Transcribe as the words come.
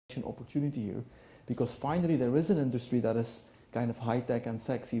opportunity here, because finally there is an industry that is kind of high-tech and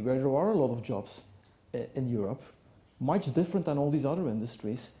sexy, where there are a lot of jobs in Europe, much different than all these other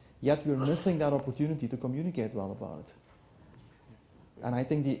industries, yet we're missing that opportunity to communicate well about it. And I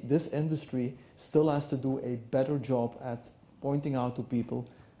think this industry still has to do a better job at pointing out to people,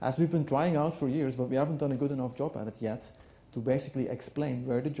 as we've been trying out for years, but we haven't done a good enough job at it yet, to basically explain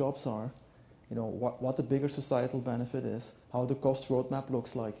where the jobs are, you know, what the bigger societal benefit is, how the cost roadmap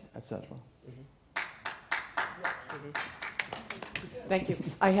looks like, etc. Thank you.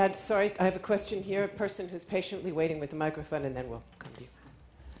 I have a question here, a person who's patiently waiting with the microphone, and then we'll come to you.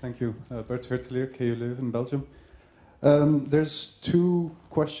 Thank you. Bert Hertelier, KU Leuven, Belgium. There's two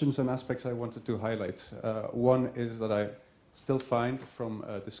questions and aspects I wanted to highlight. One is that I still find from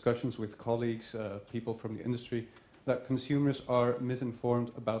discussions with colleagues, people from the industry, that consumers are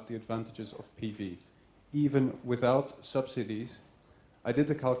misinformed about the advantages of PV. Even without subsidies, I did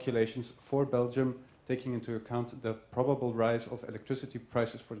the calculations for Belgium, taking into account the probable rise of electricity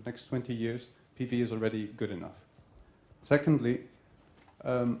prices for the next 20 years, PV is already good enough. Secondly,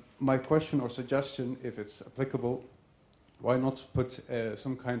 my question or suggestion, if it's applicable, why not put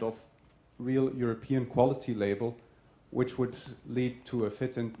some kind of real European quality label, which would lead to a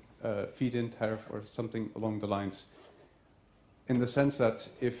feed-in tariff or something along the lines, in the sense that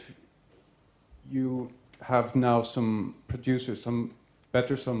if you have now some producers, some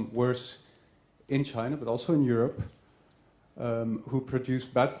better, some worse, in China, but also in Europe, who produce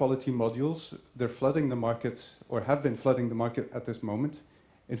bad quality modules, they're flooding the market, or have been flooding the market at this moment.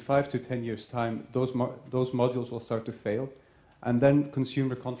 In 5 to 10 years' time, those modules will start to fail, and then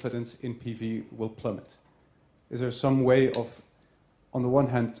consumer confidence in PV will plummet. Is there some way of, on the one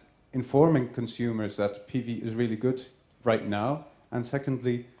hand, informing consumers that PV is really good right now, and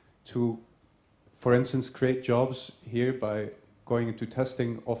secondly, to, for instance, create jobs here by going into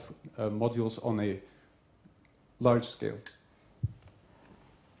testing of modules on a large scale?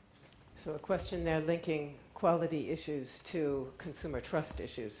 So a question there linking quality issues to consumer trust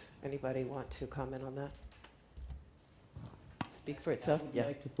issues. Anybody want to comment on that? Speak for itself. I'd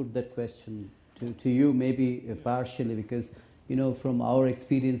like to put that question to you, maybe partially, because, you know, from our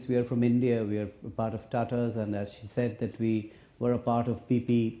experience, we are from India, we are a part of Tata's, and as she said, that we were a part of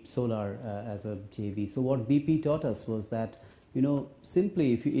BP Solar as a JV. So what BP taught us was that, you know,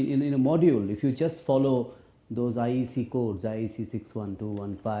 simply if you, in a module, if you just follow those IEC codes, IEC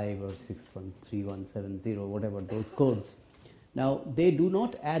 61215 or 613170, whatever those codes, now they do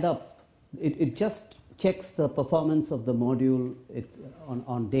not add up. It just checks the performance of the module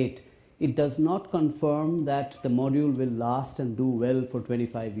on date. It does not confirm that the module will last and do well for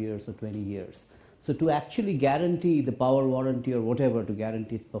 25 years or 20 years. So to actually guarantee the power warranty or whatever, to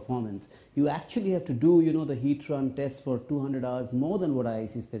guarantee its performance, you actually have to do, you know, the heat run test for 200 hours more than what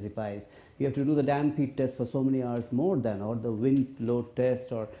IEC specifies. You have to do the damp heat test for so many hours more than, or the wind load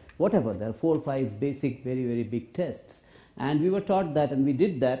test or whatever. There are 4 or 5 basic, very, very big tests. And we were taught that, and we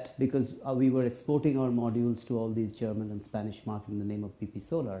did that because we were exporting our modules to all these German and Spanish markets in the name of BP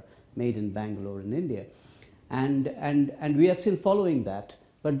Solar, made in Bangalore in India. And we are still following that.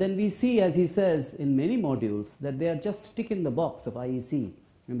 But then we see, as he says, in many modules, that they are just tick in the box of IEC,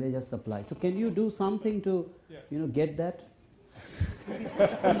 and they just supply. So can you do something to, you know, get that?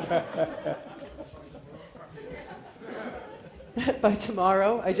 By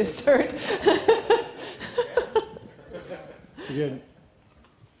tomorrow, I just heard. Again,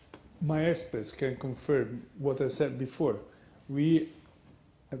 my experts can confirm what I said before. We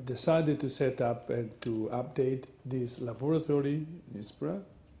have decided to set up and to update this laboratory in ISPRA,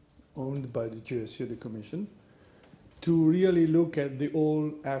 owned by the GSU, the Commission, to really look at the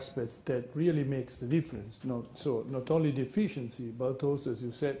all aspects that really makes the difference. Not only the efficiency, but also, as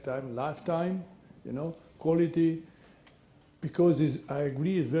you said, lifetime, you know, quality, because I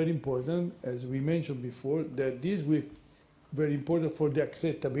agree it's very important, as we mentioned before, that this will be very important for the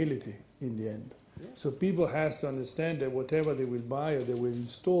acceptability in the end. Yeah. So people have to understand that whatever they will buy or they will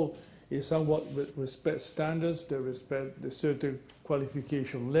install is somewhat respect standards, they respect the certain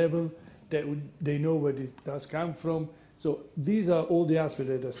qualification level, that they know where it does come from. So these are all the aspects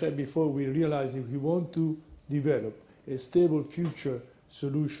that I said before. We realize if we want to develop a stable future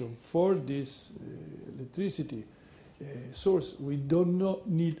solution for this electricity source, we do not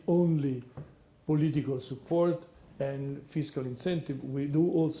need only political support and fiscal incentive. We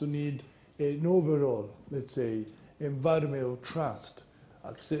do also need an overall, let's say, environmental trust,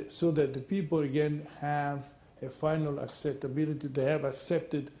 so that the people again have a final acceptability. They have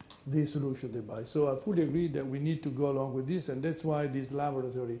accepted the solution they buy. So I fully agree that we need to go along with this, and that's why this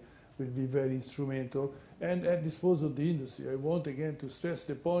laboratory will be very instrumental, and at disposal of the industry. I want again to stress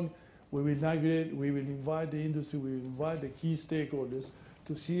the point, we will migrate, we will invite the industry, we will invite the key stakeholders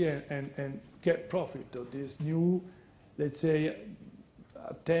to see and get profit of this new, let's say,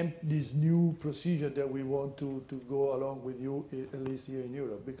 attempt this new procedure that we want to go along with you, at least here in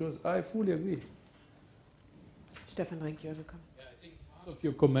Europe, because I fully agree. Stefan Renk, you have a comment? Yeah, I think part of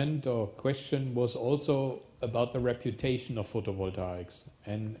your comment or question was also about the reputation of photovoltaics.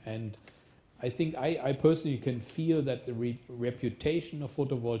 And I think I personally can feel that the reputation of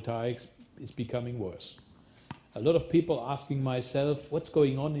photovoltaics is becoming worse. A lot of people asking myself, what's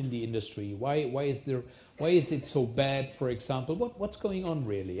going on in the industry? Why is it so bad, for example? What's going on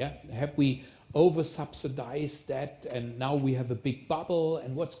really? Yeah? Have we over-subsidized that and now we have a big bubble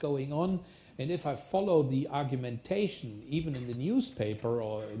and what's going on? And if I follow the argumentation, even in the newspaper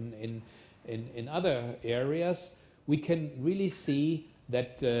or in other areas, we can really see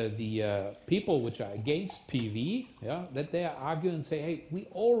that the people which are against PV, yeah, that they are arguing and say, hey, we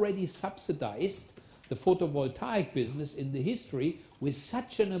already subsidized the photovoltaic business in the history with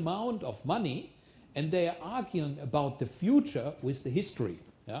such an amount of money, and they are arguing about the future with the history.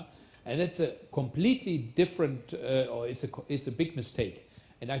 Yeah? And it's a completely different, or it's a big mistake.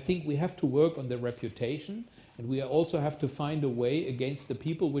 And I think we have to work on the reputation, and we also have to find a way against the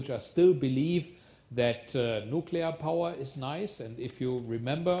people which are still believe that nuclear power is nice. And if you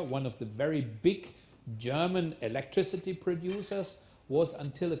remember, one of the very big German electricity producers was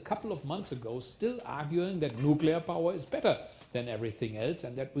until a couple of months ago still arguing that nuclear power is better than everything else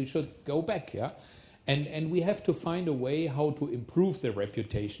and that we should go back. Yeah? And we have to find a way how to improve the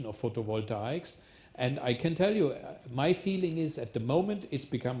reputation of photovoltaics. And I can tell you, my feeling is at the moment it's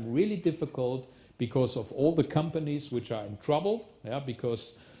become really difficult because of all the companies which are in trouble, yeah,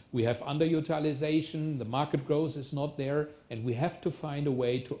 because we have underutilization, the market growth is not there, and we have to find a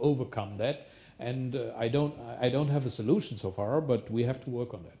way to overcome that. And I don't have a solution so far, but we have to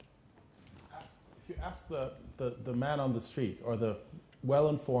work on that. If you ask the man on the street or the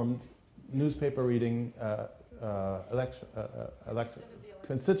well-informed newspaper reading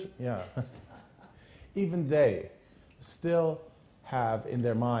yeah, even they still have in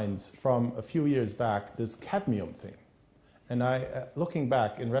their minds from a few years back this cadmium thing. And looking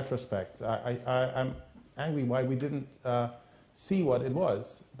back in retrospect, I'm angry why we didn't see what it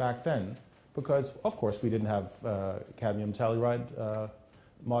was back then, because of course we didn't have cadmium telluride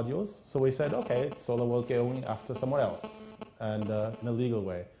modules. So we said, okay, it's solar world going after someone else, and in a legal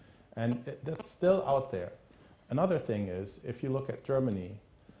way. And that's still out there. Another thing is, if you look at Germany,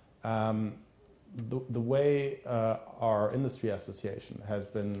 the way our industry association has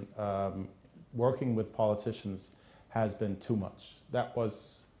been working with politicians has been too much. That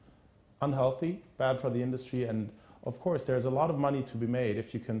was unhealthy, bad for the industry, and of course there's a lot of money to be made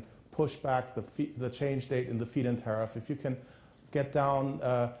if you can push back the change date in the feed-in tariff, if you can get down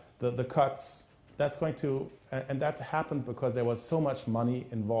the cuts. That's going to, and that happened because there was so much money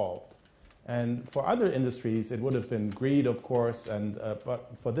involved. And for other industries, it would have been greed, of course, and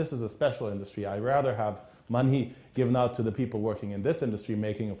but for this is a special industry. I'd rather have money given out to the people working in this industry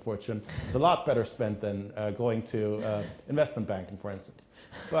making a fortune. It's a lot better spent than going to investment banking, for instance.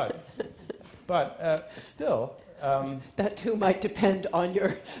 But still... that too might depend on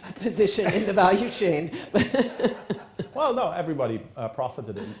your position in the value chain. Well, no, everybody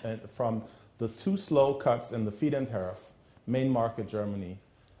profited from the too slow cuts in the feed-in tariff, main market Germany,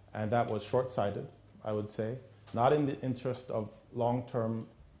 and that was short-sighted, I would say, not in the interest of long-term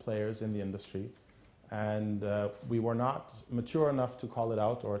players in the industry. And we were not mature enough to call it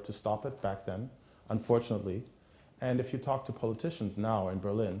out or to stop it back then, unfortunately. And if you talk to politicians now in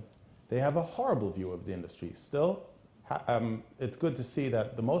Berlin, they have a horrible view of the industry. Still, it's good to see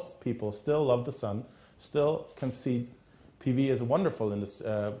that the most people still love the sun, still can see PV as a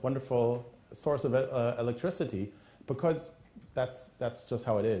wonderful source of electricity, because that's just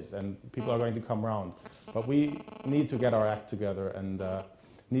how it is, and people are going to come around. But we need to get our act together and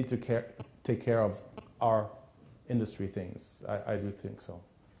need to take care of our industry things. I do think so.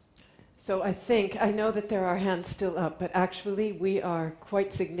 So I know that there are hands still up, but actually we are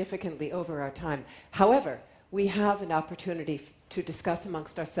quite significantly over our time. However, we have an opportunity to discuss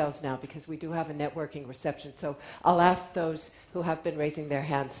amongst ourselves now, because we do have a networking reception. So I'll ask those who have been raising their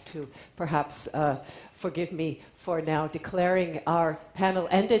hands to perhaps forgive me for now declaring our panel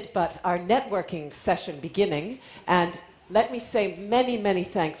ended, but our networking session beginning. And let me say many, many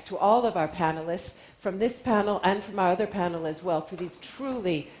thanks to all of our panelists from this panel and from our other panel as well for these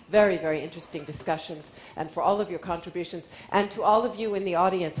truly very, very interesting discussions, and for all of your contributions, and to all of you in the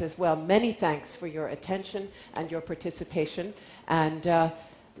audience as well. Many thanks for your attention and your participation. And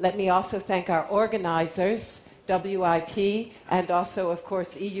Let me also thank our organizers, WIP, and also, of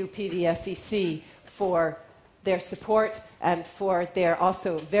course, EU PVSEC for their support and for their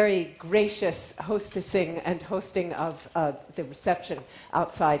also very gracious hostessing and hosting of the reception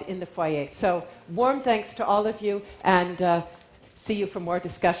outside in the foyer. So warm thanks to all of you, and see you for more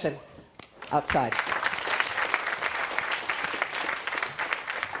discussion outside.